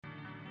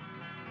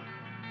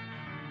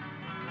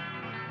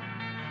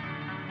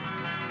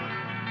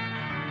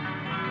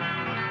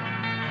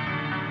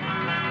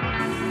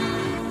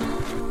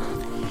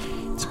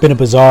been a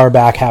bizarre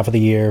back half of the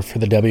year for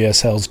the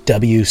WSL's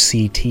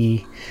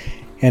WCT,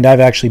 and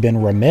I've actually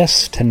been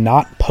remiss to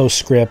not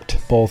postscript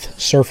both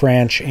Surf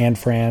Ranch and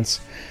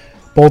France.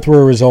 Both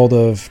were a result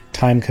of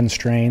time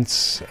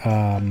constraints.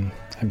 I'm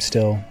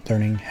still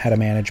learning how to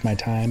manage my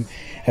time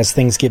as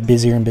things get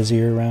busier and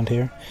busier around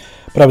here.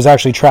 But I was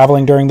actually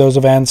traveling during those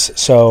events,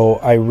 so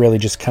I really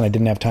just kind of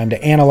didn't have time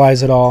to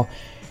analyze it all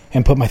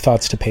and put my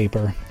thoughts to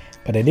paper.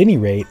 But at any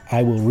rate,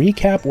 I will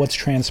recap what's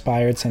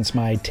transpired since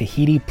my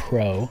Tahiti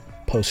Pro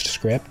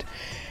postscript,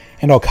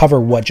 and I'll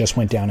cover what just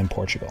went down in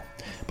Portugal.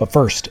 But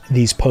first,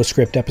 these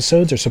postscript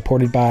episodes are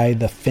supported by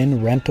the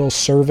fin rental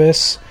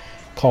service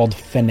called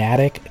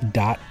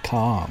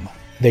Fanatic.com.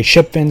 They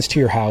ship fins to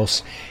your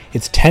house.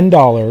 It's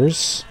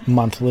 $10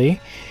 monthly,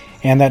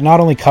 and that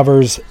not only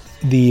covers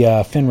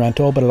the fin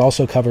rental, but it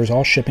also covers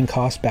all shipping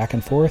costs back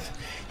and forth.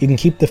 You can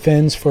keep the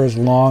fins for as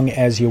long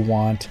as you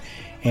want,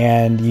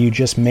 and you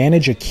just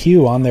manage a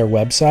queue on their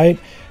website.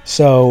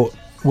 So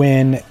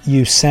when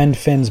you send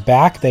fins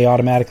back, they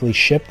automatically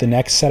ship the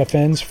next set of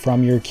fins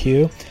from your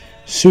queue.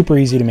 Super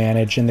easy to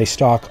manage, and they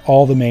stock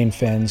all the main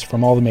fins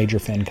from all the major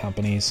fin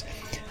companies.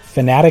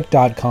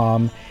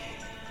 Fanatic.com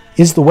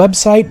is the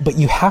website, but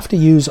you have to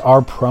use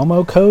our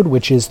promo code,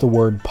 which is the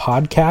word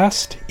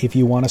podcast, if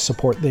you want to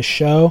support this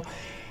show.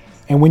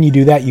 And when you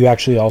do that, you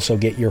actually also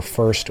get your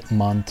first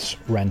month's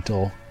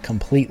rental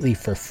completely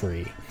for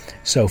free.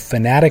 So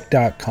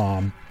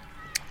Fanatic.com,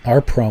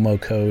 our promo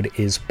code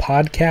is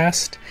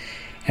podcast,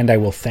 and I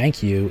will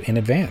thank you in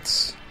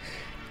advance.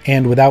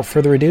 And without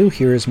further ado,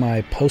 here is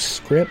my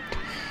postscript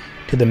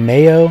to the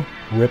Mayo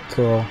Rip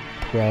Curl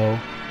Pro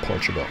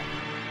Portugal.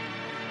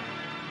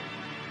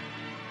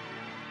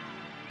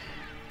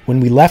 When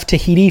we left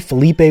Tahiti,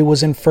 Felipe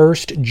was in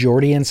first,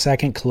 Jordi in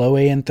second,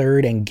 Chloe in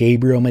third, and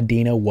Gabriel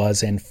Medina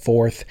was in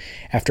fourth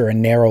after a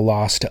narrow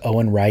loss to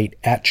Owen Wright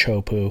at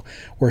Chopu,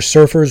 where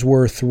surfers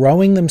were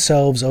throwing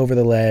themselves over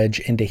the ledge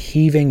into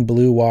heaving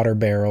blue water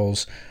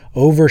barrels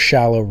over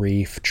shallow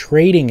reef,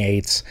 trading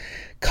eights,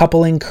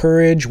 coupling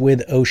courage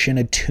with ocean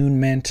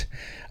attunement,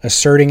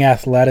 asserting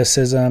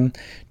athleticism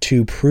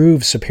to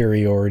prove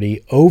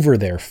superiority over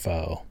their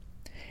foe.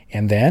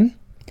 And then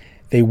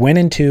they went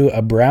into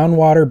a brown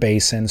water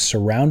basin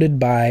surrounded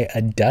by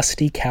a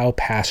dusty cow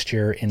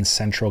pasture in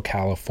Central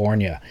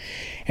California.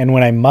 And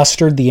when I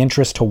mustered the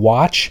interest to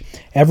watch,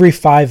 every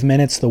 5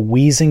 minutes the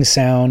wheezing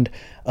sound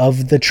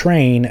of the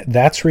train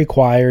that's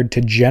required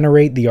to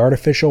generate the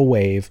artificial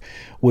wave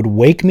would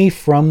wake me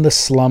from the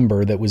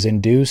slumber that was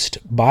induced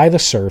by the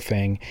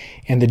surfing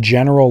and the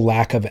general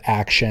lack of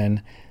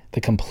action, the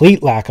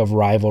complete lack of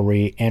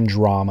rivalry and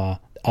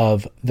drama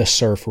of the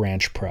Surf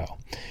Ranch Pro.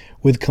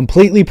 With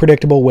completely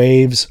predictable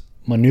waves,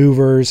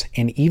 maneuvers,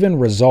 and even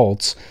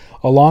results,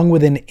 along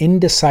with an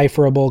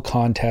indecipherable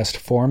contest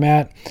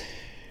format,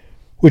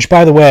 which,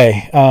 by the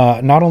way,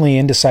 not only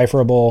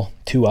indecipherable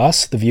to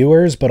us, the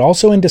viewers, but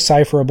also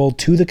indecipherable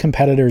to the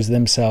competitors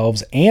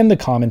themselves and the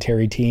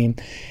commentary team,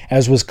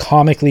 as was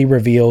comically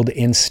revealed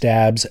in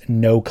Stab's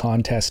no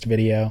contest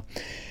video.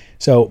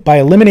 So by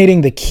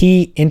eliminating the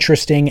key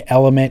interesting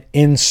element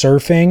in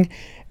surfing,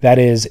 that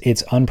is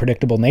its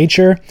unpredictable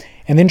nature,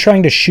 and then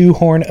trying to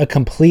shoehorn a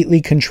completely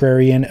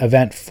contrarian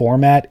event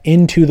format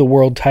into the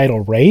world title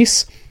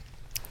race,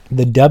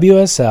 the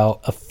WSL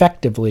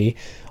effectively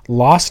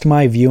lost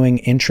my viewing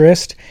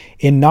interest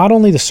in not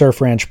only the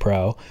Surf Ranch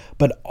Pro,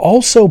 but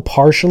also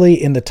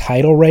partially in the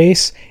title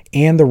race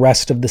and the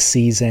rest of the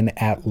season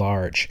at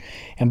large.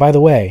 And by the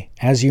way,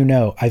 as you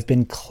know, I've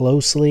been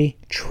closely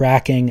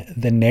tracking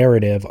the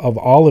narrative of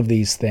all of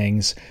these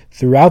things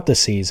throughout the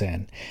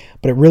season,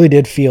 but it really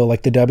did feel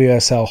like the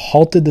WSL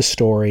halted the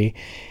story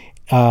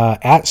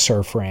at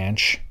Surf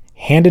Ranch,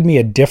 handed me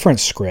a different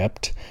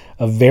script,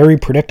 a very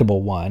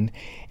predictable one,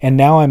 and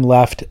now I'm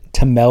left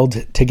to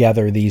meld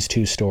together these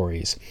two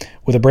stories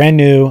with a brand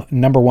new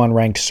number one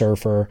ranked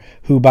surfer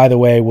who, by the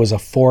way, was a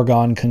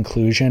foregone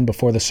conclusion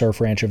before the Surf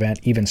Ranch event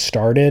even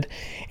started.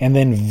 And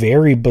then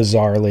very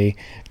bizarrely,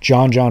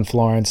 John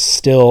Florence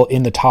still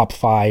in the top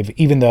 5,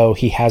 even though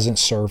he hasn't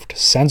surfed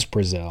since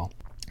Brazil.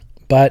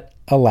 But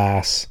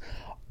alas,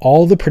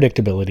 all the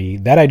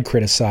predictability that I'd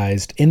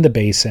criticized in the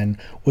basin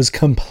was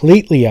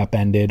completely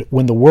upended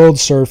when the World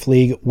Surf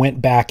League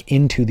went back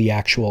into the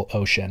actual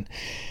ocean.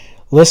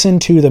 Listen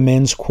to the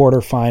men's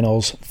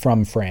quarterfinals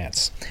from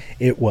France.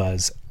 It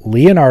was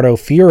Leonardo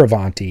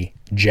Fioravanti,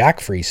 Jack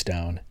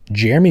Freestone,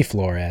 Jeremy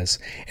Flores,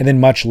 and then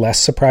much less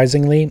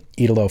surprisingly,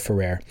 Italo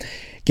Ferrer.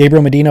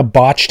 Gabriel Medina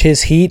botched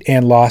his heat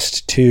and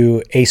lost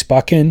to Ace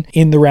Buchan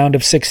in the round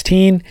of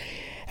 16,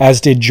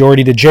 as did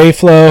Jordi de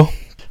J-Flow.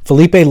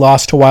 Felipe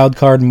lost to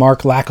wildcard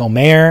Mark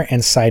Lacomer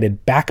and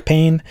cited back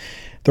pain.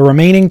 The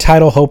remaining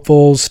title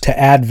hopefuls to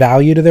add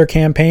value to their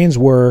campaigns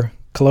were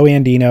Chloe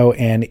Andino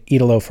and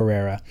Italo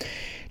Ferreira.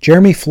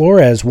 Jeremy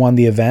Flores won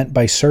the event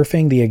by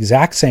surfing the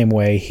exact same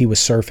way he was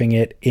surfing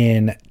it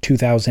in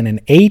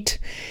 2008.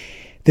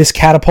 This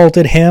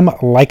catapulted him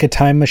like a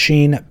time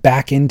machine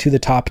back into the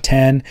top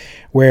 10,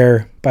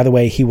 where, by the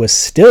way, he was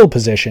still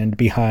positioned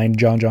behind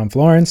John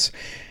Florence.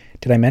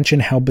 Did I mention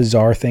how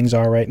bizarre things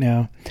are right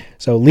now?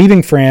 So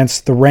leaving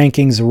France, the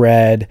rankings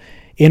read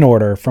in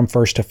order from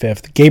 1st to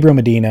 5th: Gabriel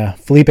Medina,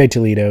 Felipe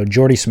Toledo,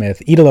 Jordy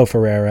Smith, Idolo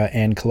Ferreira,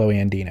 and Chloe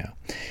Andino.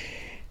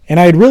 And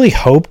I had really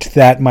hoped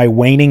that my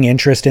waning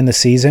interest in the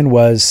season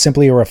was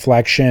simply a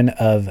reflection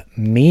of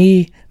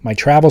me, my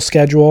travel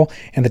schedule,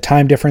 and the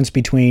time difference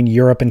between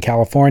Europe and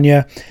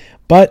California.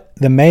 But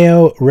the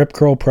Mayo Rip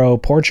Curl Pro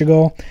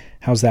Portugal,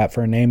 how's that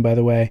for a name, by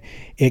the way?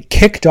 It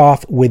kicked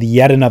off with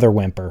yet another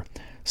whimper.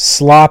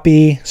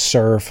 Sloppy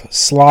surf,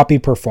 sloppy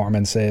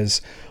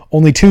performances.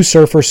 Only 2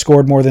 surfers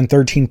scored more than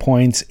 13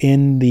 points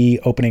in the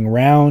opening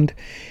round.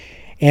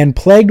 And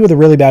plagued with a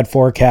really bad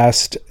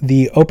forecast,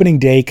 the opening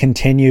day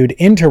continued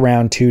into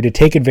round 2 to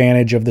take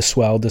advantage of the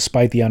swell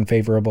despite the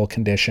unfavorable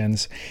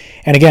conditions.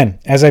 And again,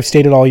 as I've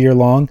stated all year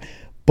long,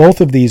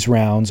 both of these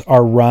rounds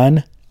are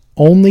run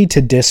only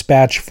to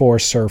dispatch 4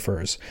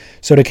 surfers.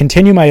 So to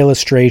continue my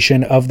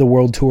illustration of the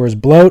World Tour's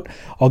bloat,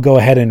 I'll go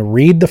ahead and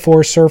read the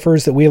 4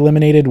 surfers that we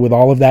eliminated with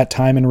all of that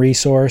time and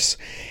resource.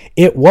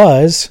 It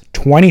was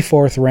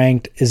 24th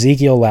ranked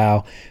Ezekiel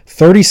Lau,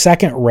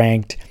 32nd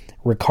ranked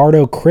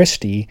Ricardo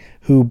Christie,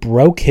 who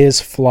broke his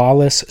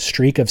flawless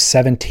streak of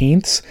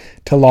 17ths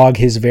to log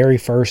his very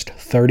first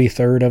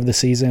 33rd of the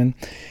season,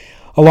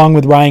 along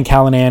with Ryan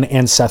Callanan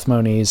and Seth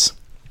Moniz.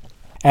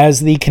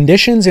 As the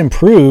conditions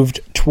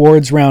improved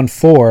towards round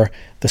 4,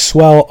 the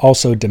swell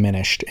also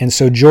diminished, and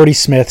so Jordy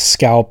Smith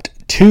scalped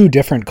 2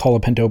 different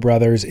Colapinto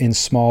brothers in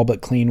small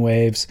but clean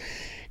waves.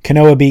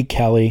 Kanoa beat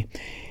Kelly.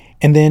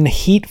 And then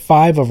Heat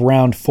 5 of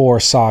Round 4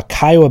 saw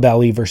Caio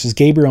Abelli versus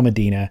Gabriel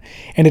Medina,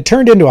 and it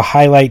turned into a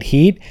highlight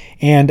heat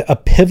and a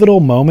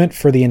pivotal moment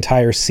for the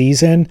entire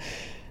season,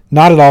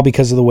 not at all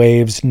because of the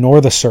waves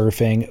nor the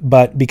surfing,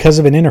 but because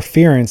of an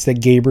interference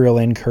that Gabriel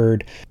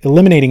incurred,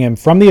 eliminating him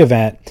from the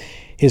event,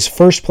 his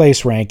first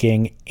place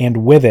ranking,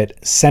 and with it,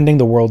 sending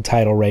the world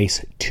title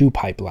race to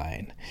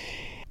Pipeline.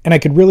 And I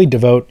could really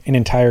devote an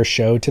entire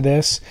show to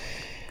this,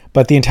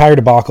 but the entire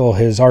debacle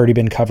has already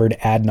been covered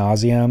ad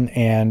nauseum,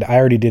 and I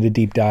already did a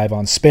deep dive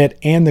on Spit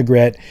and the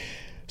Grit.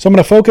 So I'm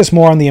going to focus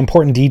more on the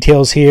important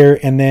details here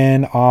and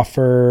then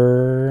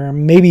offer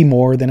maybe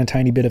more than a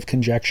tiny bit of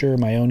conjecture,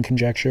 my own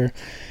conjecture.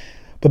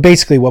 But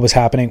basically what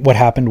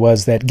happened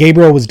was that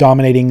Gabriel was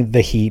dominating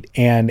the heat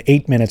and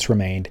 8 minutes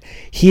remained.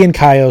 He and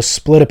Caio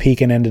split a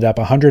peak and ended up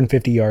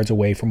 150 yards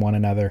away from one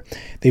another.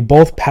 They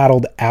both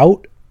paddled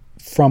out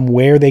from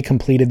where they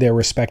completed their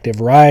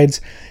respective rides.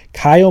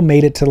 Caio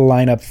made it to the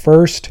lineup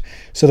first,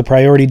 so the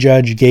priority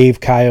judge gave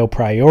Caio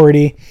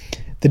priority.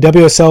 The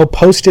WSL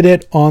posted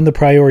it on the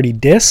priority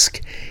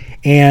disc,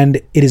 and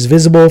it is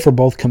visible for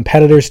both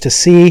competitors to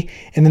see,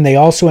 and then they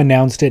also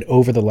announced it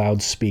over the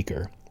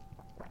loudspeaker.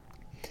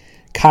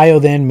 Caio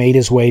then made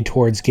his way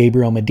towards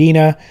Gabriel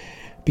Medina,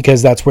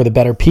 because that's where the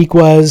better peak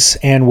was,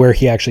 and where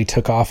he actually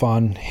took off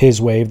on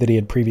his wave that he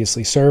had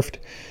previously surfed.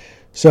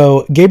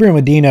 So Gabriel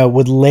Medina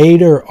would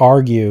later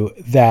argue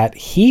that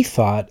he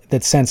thought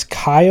that since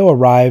Caio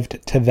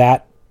arrived to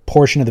that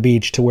portion of the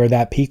beach to where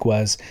that peak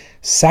was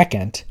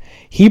second,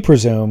 he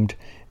presumed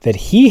that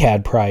he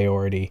had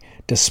priority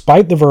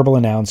despite the verbal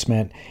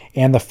announcement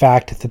and the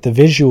fact that the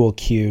visual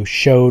cue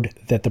showed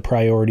that the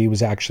priority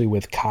was actually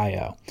with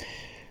Caio.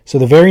 So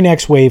the very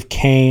next wave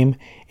came,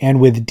 and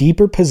with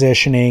deeper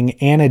positioning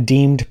and a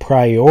deemed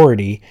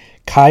priority,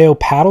 Caio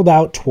paddled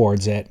out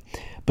towards it,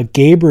 but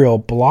Gabriel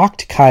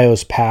blocked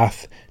Caio's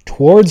path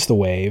towards the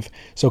wave,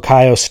 so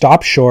Caio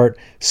stopped short,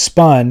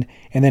 spun,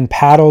 and then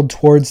paddled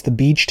towards the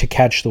beach to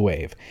catch the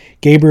wave.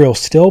 Gabriel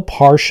still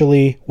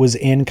partially was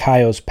in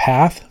Caio's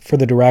path for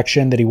the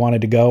direction that he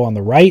wanted to go on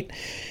the right,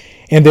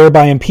 and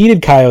thereby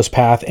impeded Caio's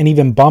path and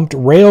even bumped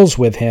rails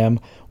with him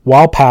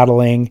while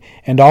paddling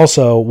and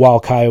also while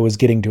Caio was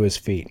getting to his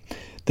feet.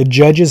 The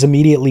judges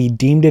immediately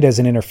deemed it as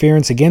an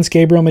interference against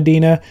Gabriel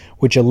Medina,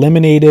 which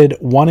eliminated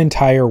one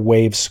entire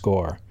wave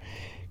score.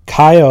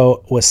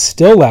 Caio was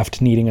still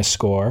left needing a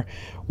score,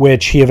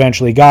 which he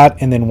eventually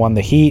got and then won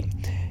the heat.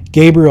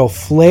 Gabriel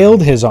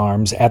flailed his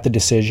arms at the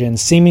decision,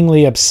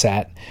 seemingly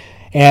upset,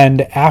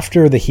 and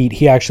after the heat,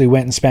 he actually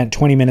went and spent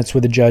 20 minutes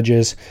with the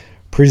judges,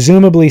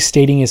 presumably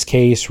stating his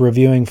case,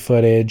 reviewing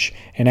footage,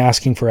 and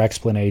asking for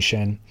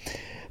explanation.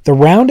 The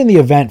round in the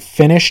event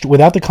finished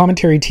without the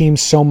commentary team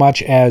so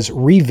much as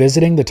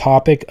revisiting the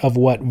topic of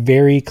what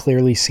very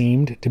clearly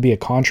seemed to be a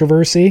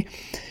controversy.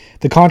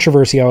 The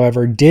controversy,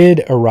 however,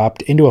 did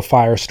erupt into a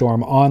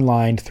firestorm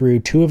online through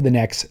 2 of the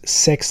next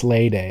 6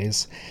 lay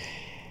days.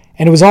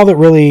 And it was all that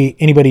really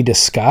anybody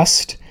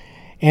discussed.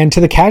 And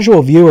to the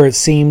casual viewer, it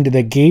seemed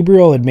that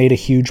Gabriel had made a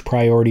huge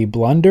priority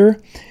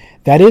blunder.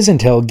 That is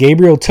until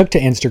Gabriel took to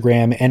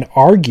Instagram and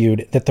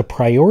argued that the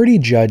priority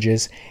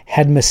judges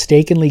had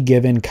mistakenly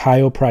given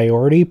Caio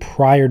priority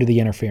prior to the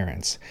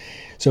interference.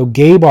 So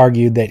Gabe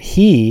argued that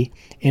he,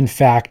 in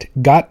fact,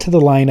 got to the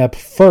lineup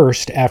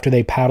first after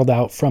they paddled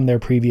out from their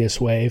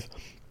previous wave.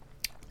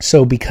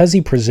 So because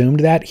he presumed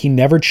that, he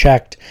never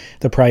checked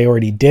the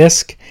priority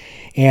disc,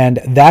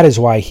 and that is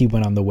why he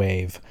went on the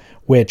wave,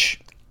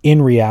 which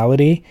In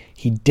reality,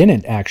 he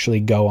didn't actually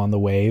go on the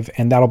wave,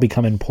 and that'll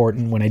become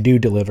important when I do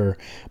deliver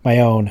my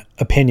own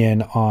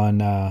opinion on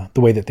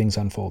the way that things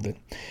unfolded.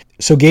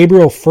 So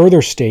Gabriel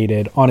further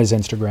stated on his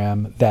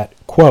Instagram that,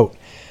 quote,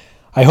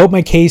 "I hope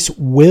my case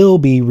will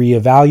be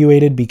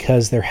reevaluated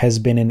because there has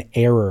been an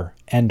error,"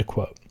 end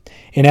quote.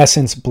 In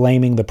essence,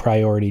 blaming the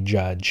priority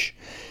judge.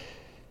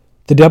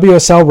 The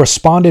WSL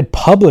responded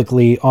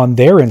publicly on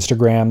their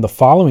Instagram the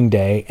following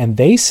day, and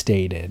they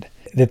stated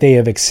that they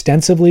have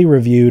extensively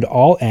reviewed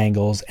all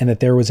angles and that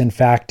there was in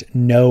fact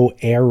no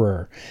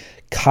error.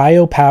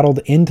 Caio paddled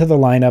into the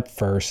lineup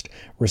first,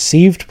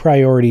 received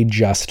priority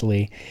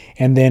justly,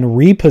 and then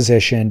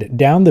repositioned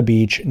down the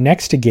beach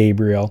next to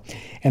Gabriel,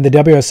 and the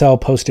WSL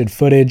posted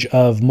footage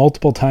of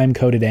multiple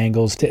time-coded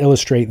angles to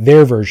illustrate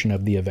their version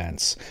of the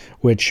events,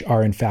 which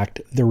are in fact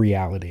the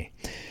reality.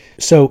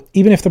 So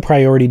even if the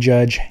priority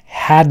judge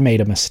had made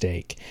a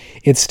mistake,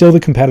 it's still the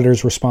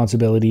competitor's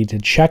responsibility to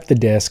check the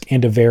disc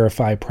and to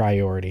verify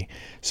priority.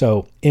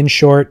 So in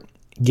short,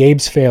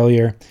 Gabe's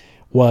failure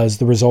was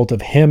the result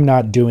of him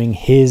not doing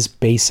his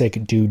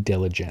basic due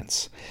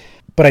diligence.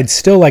 But I'd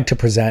still like to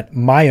present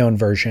my own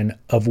version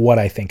of what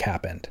I think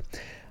happened.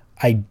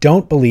 I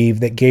don't believe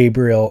that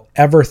Gabriel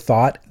ever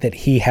thought that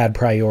he had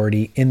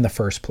priority in the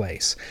first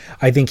place.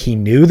 I think he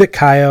knew that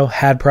Caio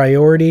had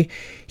priority.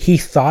 He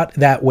thought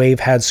that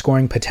wave had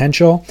scoring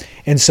potential,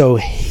 and so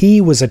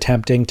he was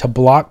attempting to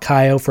block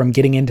Caio from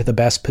getting into the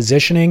best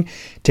positioning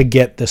to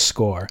get the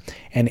score.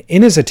 And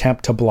in his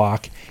attempt to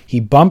block, he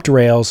bumped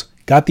rails,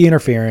 got the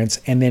interference,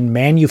 and then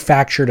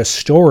manufactured a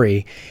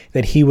story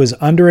that he was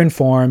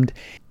underinformed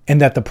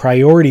and that the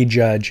priority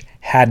judge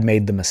had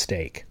made the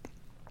mistake.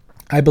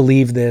 I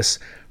believe this,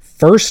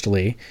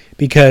 firstly,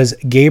 because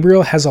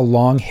Gabriel has a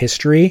long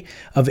history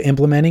of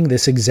implementing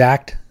this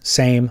exact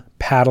same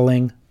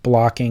paddling,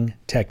 blocking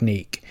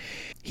technique.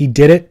 He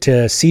did it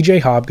to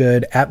CJ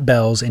Hobgood at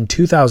Bells in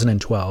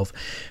 2012,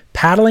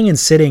 paddling and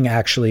sitting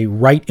actually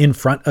right in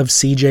front of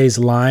CJ's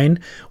line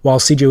while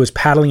CJ was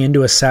paddling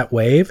into a set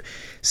wave.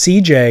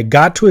 CJ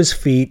got to his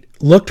feet,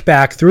 looked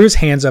back, threw his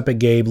hands up at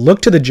Gabe,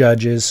 looked to the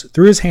judges,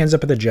 threw his hands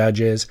up at the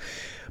judges,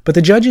 but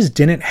the judges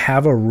didn't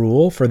have a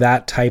rule for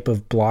that type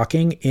of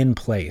blocking in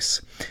place.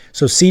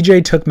 So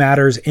CJ took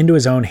matters into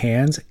his own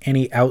hands and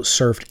he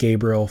outsurfed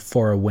Gabriel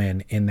for a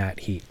win in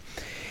that heat.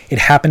 It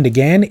happened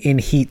again in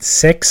Heat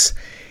 6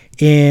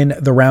 in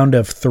the round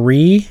of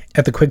 3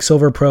 at the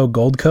Quicksilver Pro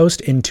Gold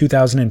Coast in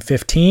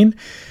 2015,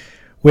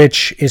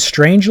 which is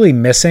strangely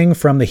missing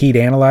from the heat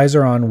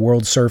analyzer on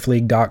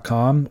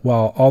worldsurfleague.com,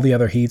 while all the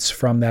other heats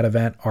from that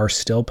event are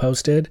still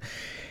posted.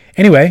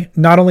 Anyway,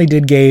 not only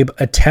did Gabe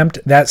attempt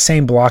that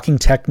same blocking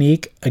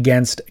technique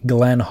against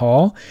Glenn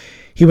Hall,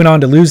 he went on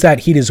to lose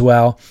that heat as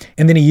well,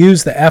 and then he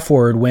used the F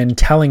word when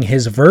telling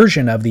his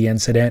version of the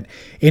incident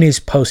in his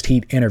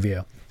post-heat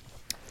interview.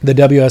 The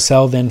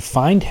WSL then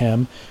fined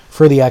him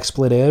for the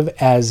expletive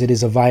as it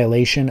is a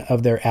violation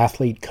of their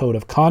athlete code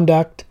of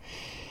conduct.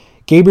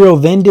 Gabriel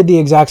then did the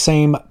exact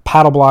same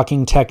paddle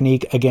blocking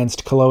technique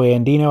against Chloe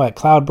Andino at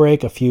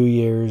Cloudbreak a few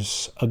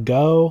years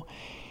ago.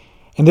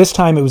 And this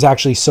time it was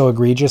actually so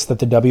egregious that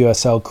the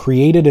WSL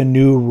created a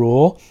new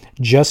rule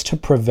just to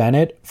prevent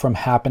it from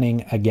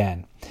happening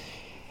again.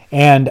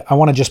 And I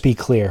want to just be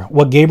clear.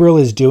 What Gabriel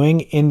is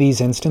doing in these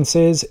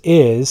instances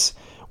is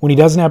when he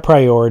doesn't have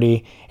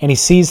priority and he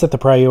sees that the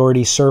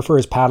priority surfer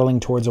is paddling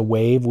towards a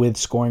wave with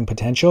scoring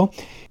potential,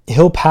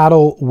 he'll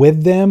paddle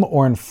with them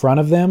or in front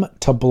of them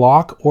to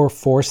block or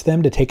force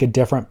them to take a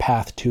different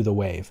path to the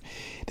wave.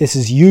 This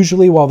is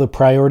usually while the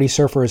priority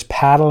surfer is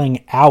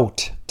paddling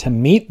out to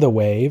meet the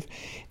wave.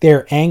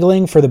 They're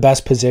angling for the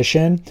best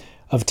position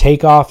of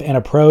takeoff and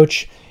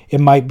approach. It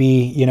might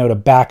be, to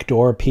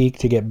backdoor peak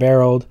to get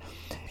barreled.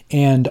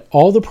 And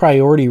all the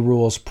priority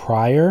rules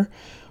prior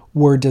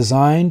were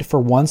designed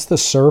for once the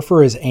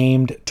surfer is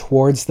aimed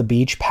towards the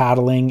beach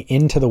paddling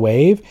into the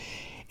wave.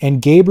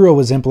 And Gabriel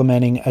was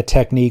implementing a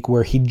technique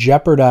where he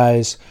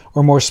jeopardized,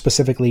 or more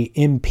specifically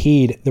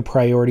impede, the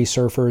priority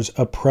surfer's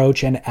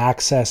approach and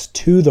access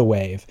to the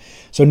wave.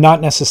 So not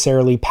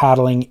necessarily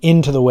paddling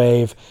into the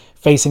wave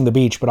facing the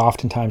beach, but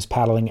oftentimes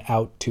paddling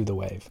out to the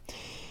wave.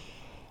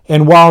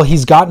 And while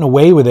he's gotten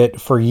away with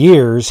it for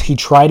years, he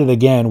tried it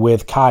again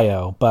with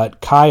Caio.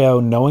 But Caio,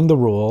 knowing the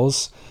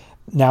rules,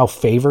 now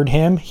favored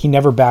him. He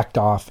never backed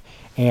off,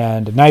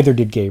 and neither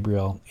did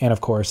Gabriel. And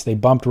of course, they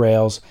bumped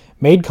rails,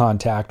 made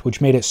contact,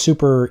 which made it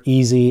super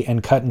easy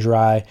and cut and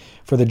dry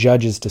for the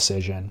judge's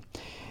decision.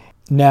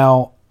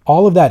 Now,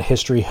 all of that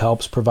history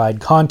helps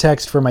provide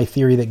context for my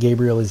theory that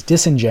Gabriel is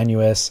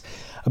disingenuous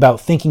about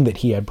thinking that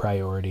he had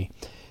priority.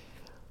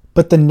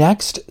 But the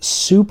next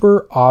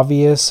super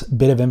obvious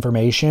bit of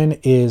information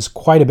is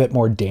quite a bit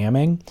more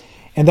damning,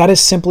 and that is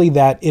simply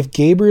that if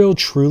Gabriel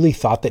truly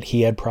thought that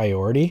he had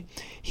priority,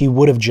 he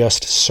would have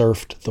just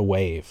surfed the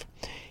wave.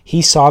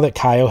 He saw that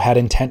Caio had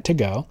intent to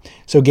go,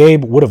 so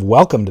Gabe would have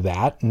welcomed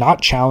that,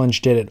 not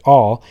challenged it at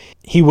all.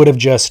 He would have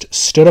just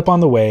stood up on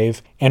the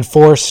wave and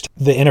forced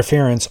the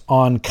interference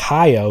on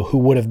Caio, who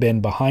would have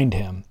been behind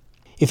him.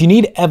 If you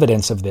need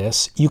evidence of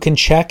this, you can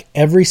check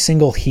every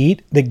single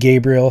heat that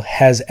Gabriel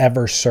has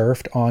ever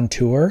surfed on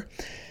tour.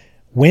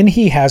 When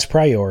he has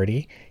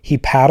priority, he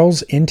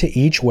paddles into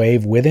each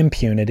wave with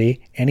impunity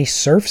and he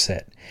surfs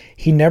it.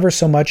 He never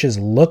so much as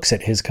looks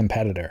at his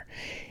competitor.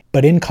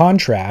 But in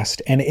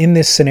contrast, and in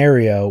this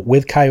scenario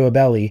with Caio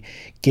Ibelli,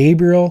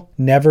 Gabriel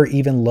never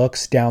even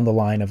looks down the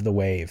line of the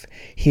wave.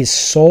 His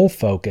sole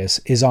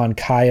focus is on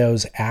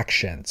Caio's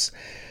actions.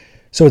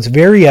 So it's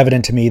very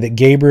evident to me that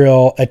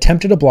Gabriel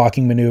attempted a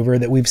blocking maneuver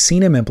that we've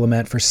seen him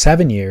implement for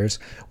 7 years,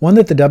 one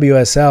that the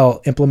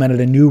WSL implemented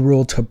a new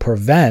rule to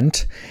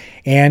prevent,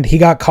 and he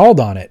got called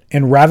on it.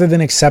 And rather than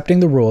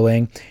accepting the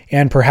ruling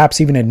and perhaps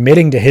even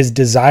admitting to his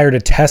desire to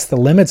test the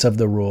limits of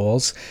the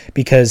rules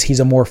because he's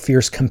a more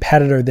fierce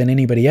competitor than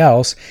anybody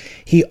else,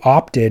 he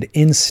opted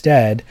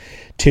instead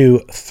to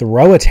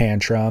throw a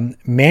tantrum,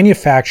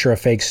 manufacture a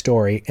fake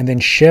story, and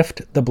then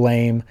shift the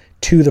blame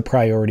to the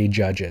priority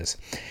judges.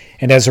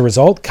 And as a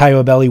result,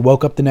 Caio Ibelli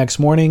woke up the next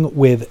morning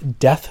with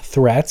death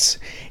threats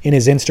in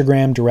his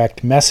Instagram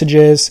direct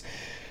messages,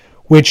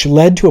 which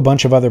led to a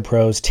bunch of other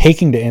pros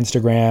taking to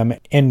Instagram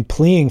and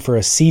pleading for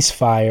a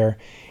ceasefire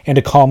and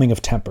a calming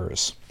of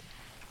tempers.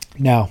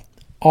 Now,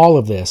 all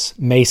of this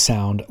may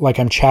sound like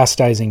I'm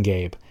chastising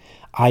Gabe.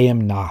 I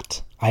am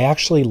not. I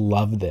actually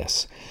love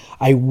this.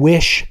 I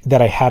wish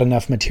that I had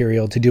enough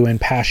material to do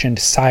impassioned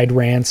side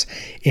rants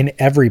in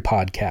every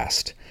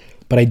podcast,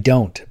 but I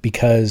don't,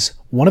 because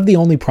one of the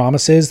only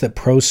promises that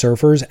pro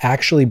surfers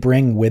actually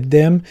bring with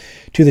them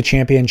to the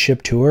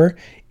championship tour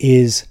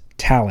is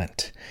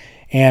talent.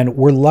 And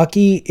we're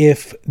lucky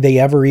if they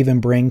ever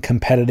even bring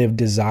competitive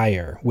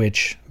desire,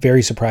 which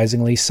very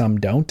surprisingly some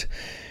don't.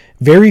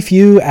 Very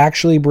few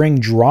actually bring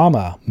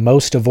drama.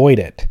 Most avoid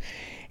it.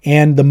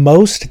 And the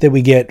most that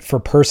we get for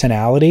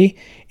personality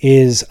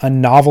is a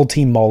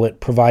novelty mullet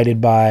provided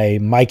by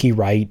Mikey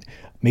Wright,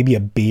 maybe a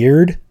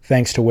beard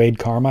thanks to Wade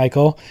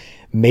Carmichael.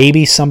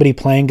 Maybe somebody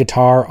playing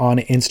guitar on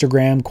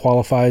Instagram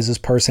qualifies as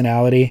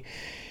personality.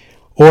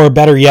 Or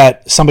better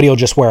yet, somebody will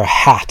just wear a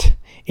hat.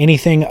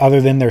 Anything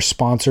other than their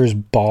sponsor's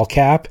ball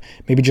cap,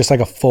 maybe just like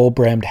a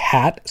full-brimmed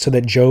hat so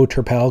that Joe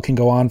Turpel can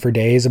go on for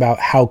days about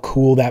how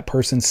cool that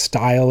person's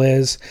style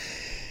is.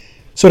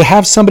 So to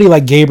have somebody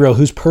like Gabriel,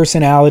 whose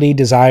personality,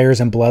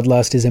 desires, and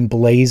bloodlust is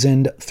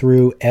emblazoned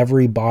through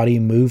every body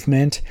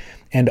movement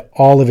and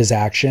all of his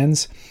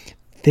actions,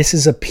 this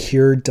is a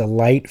pure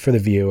delight for the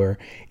viewer.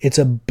 It's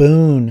a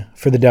boon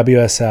for the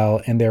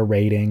WSL and their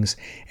ratings,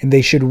 and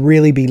they should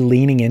really be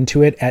leaning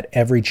into it at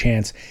every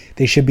chance.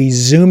 They should be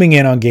zooming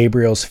in on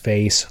Gabriel's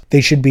face.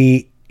 They should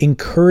be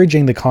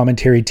encouraging the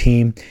commentary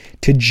team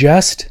to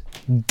just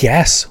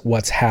guess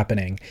what's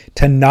happening,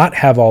 to not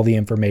have all the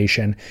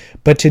information,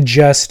 but to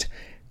just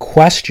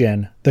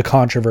question the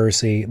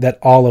controversy that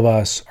all of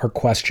us are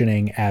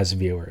questioning as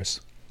viewers.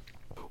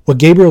 What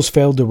Gabriel's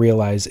failed to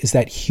realize is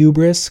that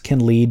hubris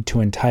can lead to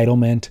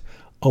entitlement,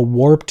 a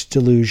warped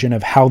delusion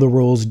of how the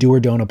rules do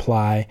or don't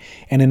apply,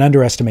 and an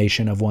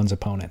underestimation of one's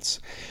opponents.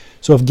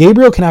 So if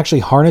Gabriel can actually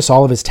harness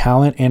all of his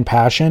talent and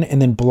passion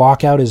and then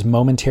block out his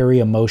momentary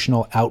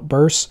emotional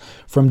outbursts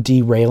from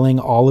derailing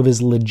all of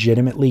his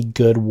legitimately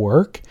good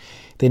work,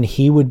 then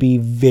he would be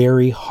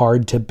very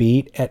hard to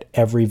beat at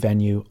every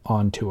venue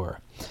on tour.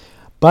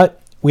 But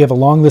we have a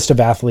long list of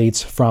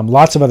athletes from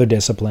lots of other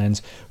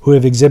disciplines who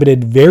have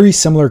exhibited very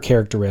similar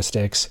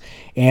characteristics,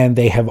 and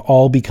they have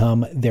all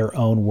become their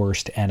own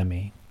worst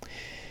enemy.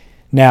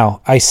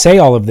 Now, I say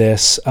all of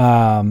this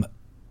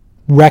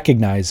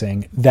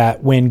recognizing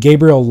that when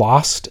Gabriel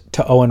lost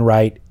to Owen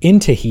Wright in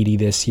Tahiti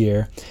this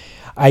year,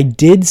 I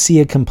did see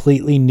a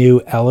completely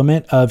new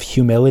element of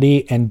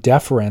humility and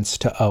deference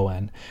to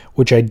Owen,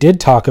 which I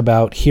did talk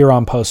about here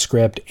on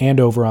Postscript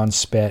and over on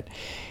Spit.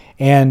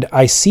 And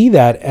I see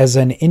that as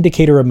an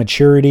indicator of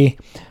maturity,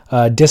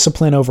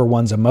 discipline over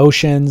one's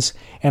emotions,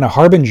 and a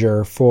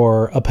harbinger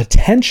for a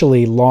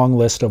potentially long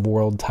list of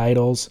world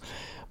titles.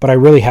 But I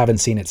really haven't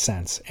seen it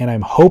since, and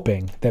I'm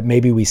hoping that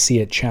maybe we see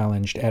it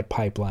challenged at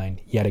Pipeline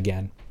yet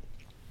again.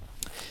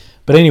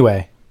 But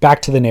anyway,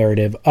 back to the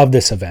narrative of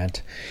this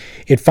event.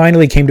 It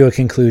finally came to a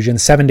conclusion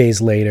 7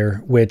 days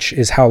later, which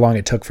is how long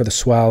it took for the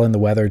swell and the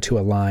weather to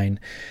align.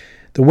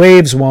 The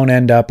waves won't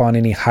end up on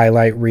any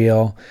highlight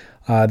reel.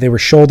 They were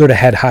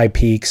shoulder-to-head high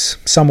peaks,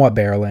 somewhat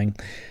barreling.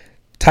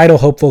 Title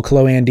hopeful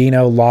Chloe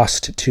Andino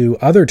lost to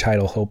other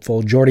title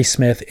hopeful Jordy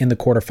Smith in the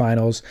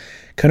quarterfinals.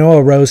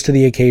 Kanoa rose to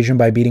the occasion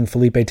by beating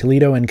Felipe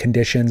Toledo in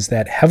conditions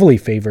that heavily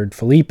favored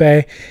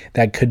Felipe.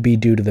 That could be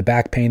due to the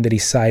back pain that he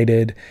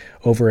cited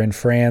over in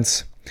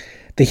France.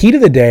 The heat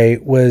of the day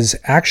was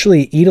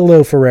actually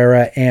Italo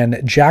Ferreira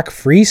and Jack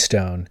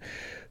Freestone,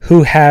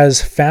 who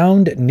has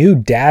found new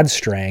dad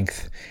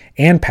strength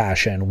and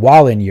passion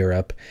while in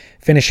Europe,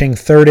 finishing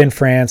third in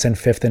France and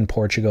fifth in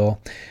Portugal.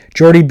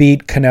 Jordy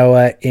beat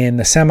Kanoa in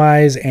the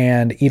semis,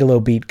 and Italo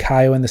beat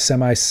Caio in the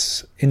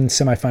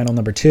semifinal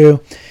number 2.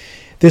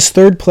 This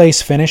third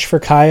place finish for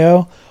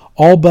Caio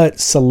all but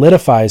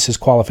solidifies his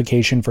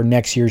qualification for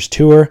next year's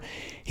tour.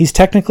 He's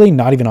technically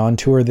not even on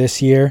tour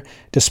this year,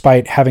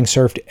 despite having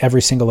surfed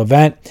every single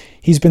event.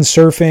 He's been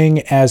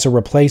surfing as a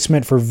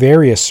replacement for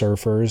various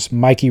surfers,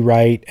 Mikey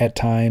Wright at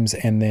times,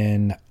 and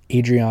then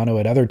Adriano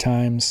at other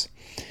times.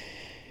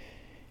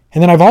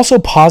 And then I've also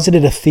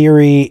posited a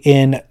theory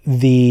in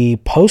the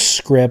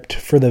postscript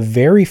for the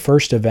very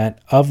first event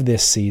of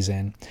this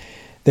season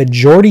that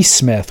Jordy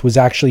Smith was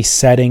actually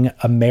setting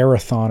a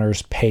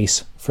marathoner's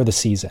pace for the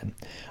season,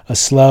 a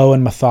slow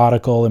and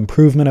methodical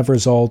improvement of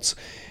results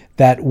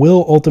that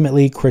will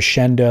ultimately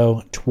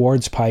crescendo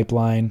towards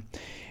Pipeline,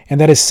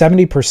 and that his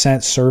 70%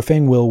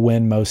 surfing will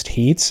win most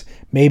heats.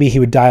 Maybe he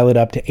would dial it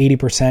up to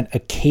 80%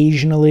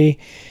 occasionally,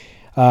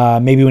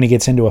 maybe when he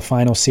gets into a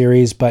final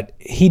series, but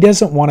he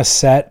doesn't want to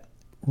set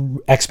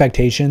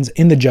expectations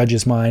in the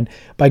judge's mind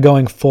by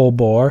going full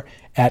bore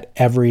at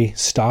every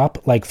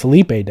stop like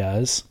Felipe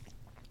does.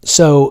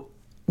 So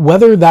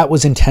whether that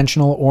was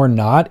intentional or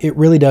not, it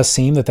really does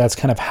seem that that's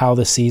kind of how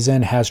the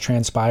season has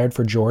transpired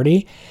for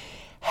Jordy.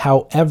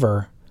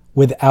 However,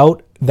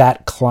 without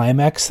that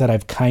climax that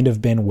I've kind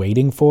of been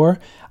waiting for,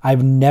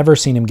 I've never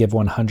seen him give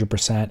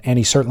 100%, and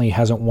he certainly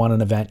hasn't won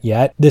an event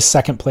yet. This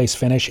second place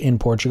finish in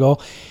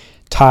Portugal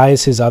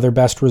ties his other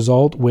best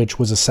result, which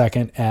was a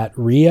second at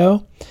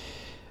Rio.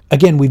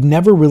 Again, we've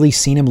never really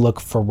seen him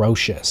look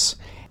ferocious.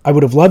 I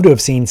would have loved to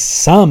have seen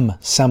some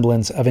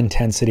semblance of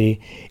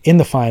intensity in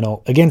the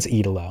final against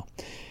Idolo.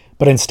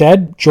 But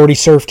instead, Jordy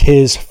surfed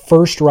his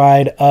first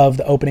ride of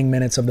the opening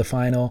minutes of the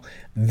final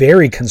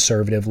very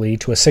conservatively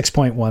to a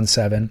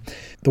 6.17.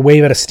 The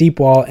wave had a steep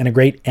wall and a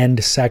great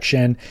end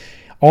section,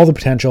 all the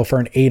potential for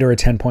an 8 or a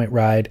 10-point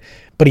ride.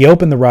 But he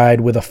opened the ride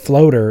with a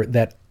floater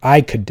that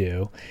I could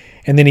do.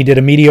 And then he did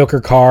a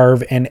mediocre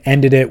carve and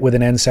ended it with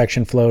an end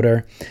section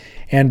floater.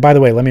 And by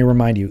the way, let me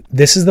remind you,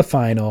 this is the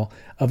final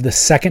of the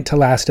second to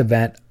last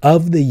event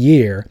of the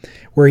year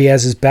where he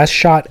has his best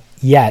shot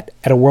yet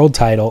at a world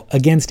title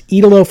against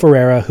Idolo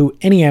Ferreira, who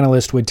any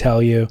analyst would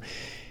tell you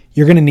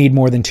you're going to need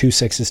more than 2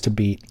 sixes to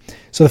beat.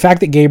 So the fact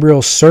that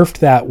Gabriel surfed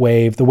that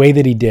wave the way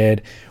that he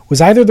did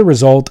was either the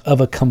result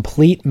of a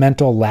complete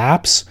mental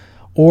lapse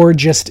or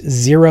just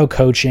zero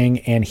coaching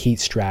and heat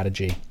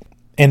strategy.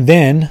 And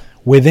then,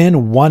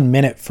 within 1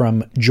 minute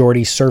from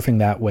Jordy surfing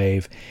that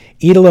wave,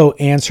 Idolo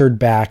answered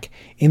back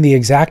in the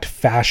exact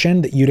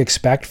fashion that you'd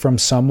expect from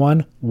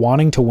someone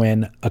wanting to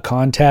win a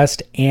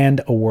contest and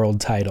a world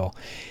title.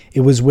 It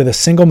was with a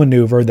single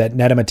maneuver that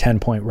net him a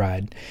 10-point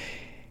ride.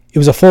 It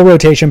was a full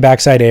rotation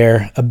backside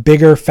air, a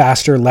bigger,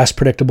 faster, less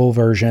predictable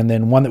version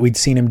than one that we'd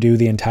seen him do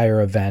the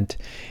entire event.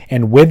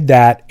 And with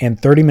that and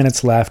 30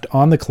 minutes left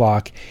on the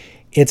clock,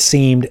 it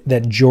seemed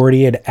that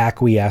Jordy had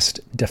acquiesced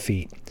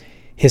defeat.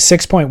 His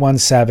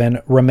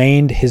 6.17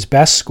 remained his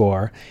best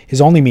score, his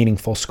only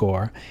meaningful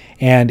score,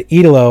 and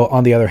Idolo,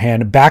 on the other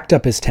hand, backed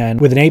up his 10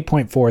 with an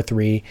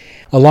 8.43,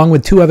 along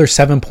with 2 other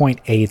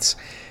 7.8s,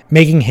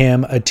 making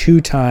him a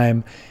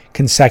 2-time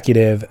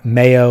consecutive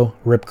Mayo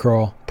Rip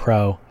Curl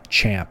Pro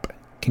champ.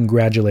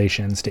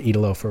 Congratulations to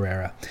Idolo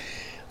Ferreira.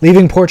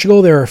 Leaving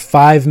Portugal, there are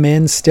 5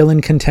 men still in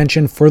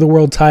contention for the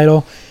world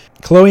title.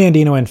 Chloe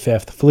Andino in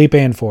 5th, Felipe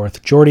in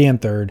 4th, Jordy in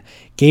 3rd,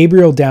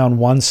 Gabriel down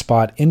 1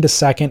 spot into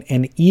 2nd,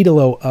 and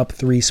Idolo up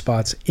 3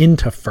 spots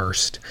into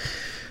 1st.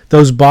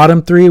 Those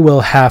bottom 3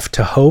 will have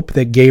to hope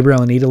that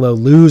Gabriel and Idolo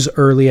lose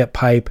early at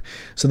Pipe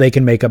so they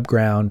can make up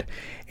ground.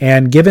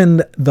 And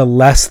given the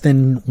less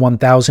than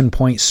 1,000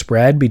 point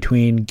spread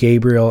between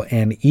Gabriel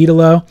and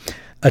Idolo,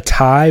 a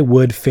tie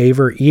would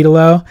favor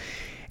Idolo.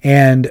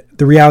 And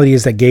the reality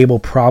is that Gabe will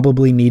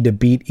probably need to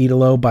beat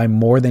Idolo by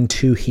more than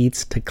 2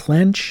 heats to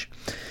clinch.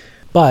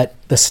 But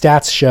the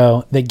stats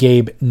show that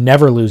Gabe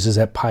never loses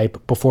at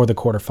Pipe before the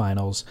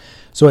quarterfinals.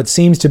 So it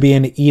seems to be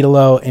an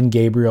Idolo and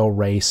Gabriel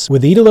race,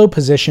 with Idolo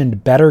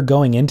positioned better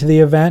going into the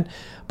event,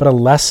 but a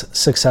less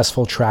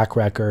successful track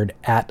record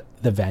at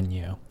the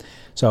venue.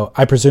 So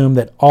I presume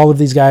that all of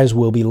these guys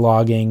will be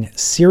logging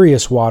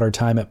serious water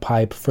time at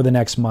Pipe for the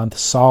next month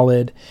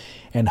solid,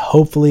 and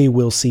hopefully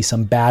we'll see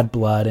some bad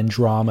blood and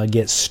drama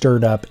get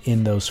stirred up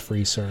in those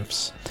free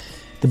surfs.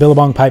 The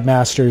Billabong Pipe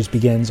Masters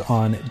begins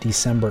on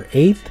December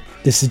 8th.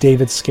 This is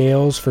David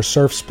Scales for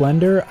Surf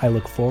Splendor. I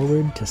look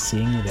forward to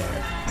seeing you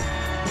there.